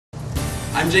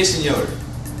I'm Jason Yoder,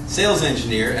 Sales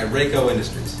Engineer at RACO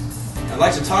Industries. I'd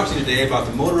like to talk to you today about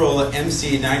the Motorola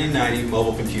MC9090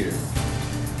 mobile computer.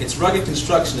 Its rugged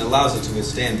construction allows it to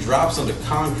withstand drops onto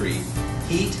concrete,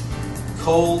 heat,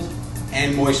 cold,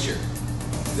 and moisture.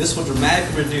 This will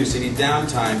dramatically reduce any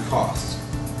downtime costs.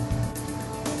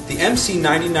 The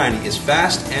MC9090 is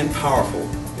fast and powerful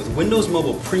with Windows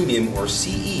Mobile Premium or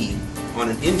CE on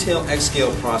an Intel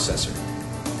Xscale processor.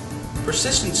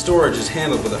 Persistent storage is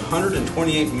handled with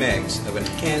 128 megs of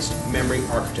enhanced memory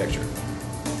architecture.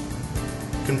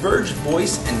 Converged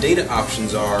voice and data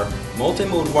options are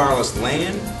multi-mode wireless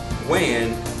LAN,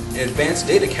 WAN, and advanced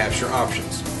data capture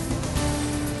options.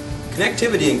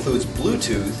 Connectivity includes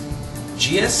Bluetooth,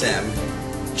 GSM,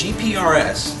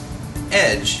 GPRS,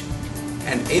 Edge,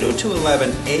 and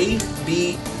 802.11a,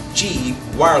 b, g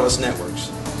wireless networks.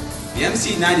 The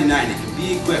MC9090 can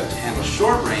be equipped to handle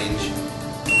short range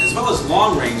as well as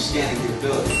long range scanning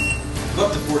capability of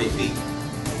up to 40 feet.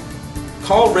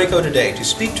 Call RACO today to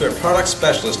speak to a product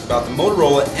specialist about the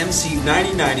Motorola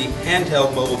MC9090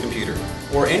 handheld mobile computer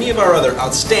or any of our other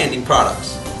outstanding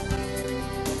products.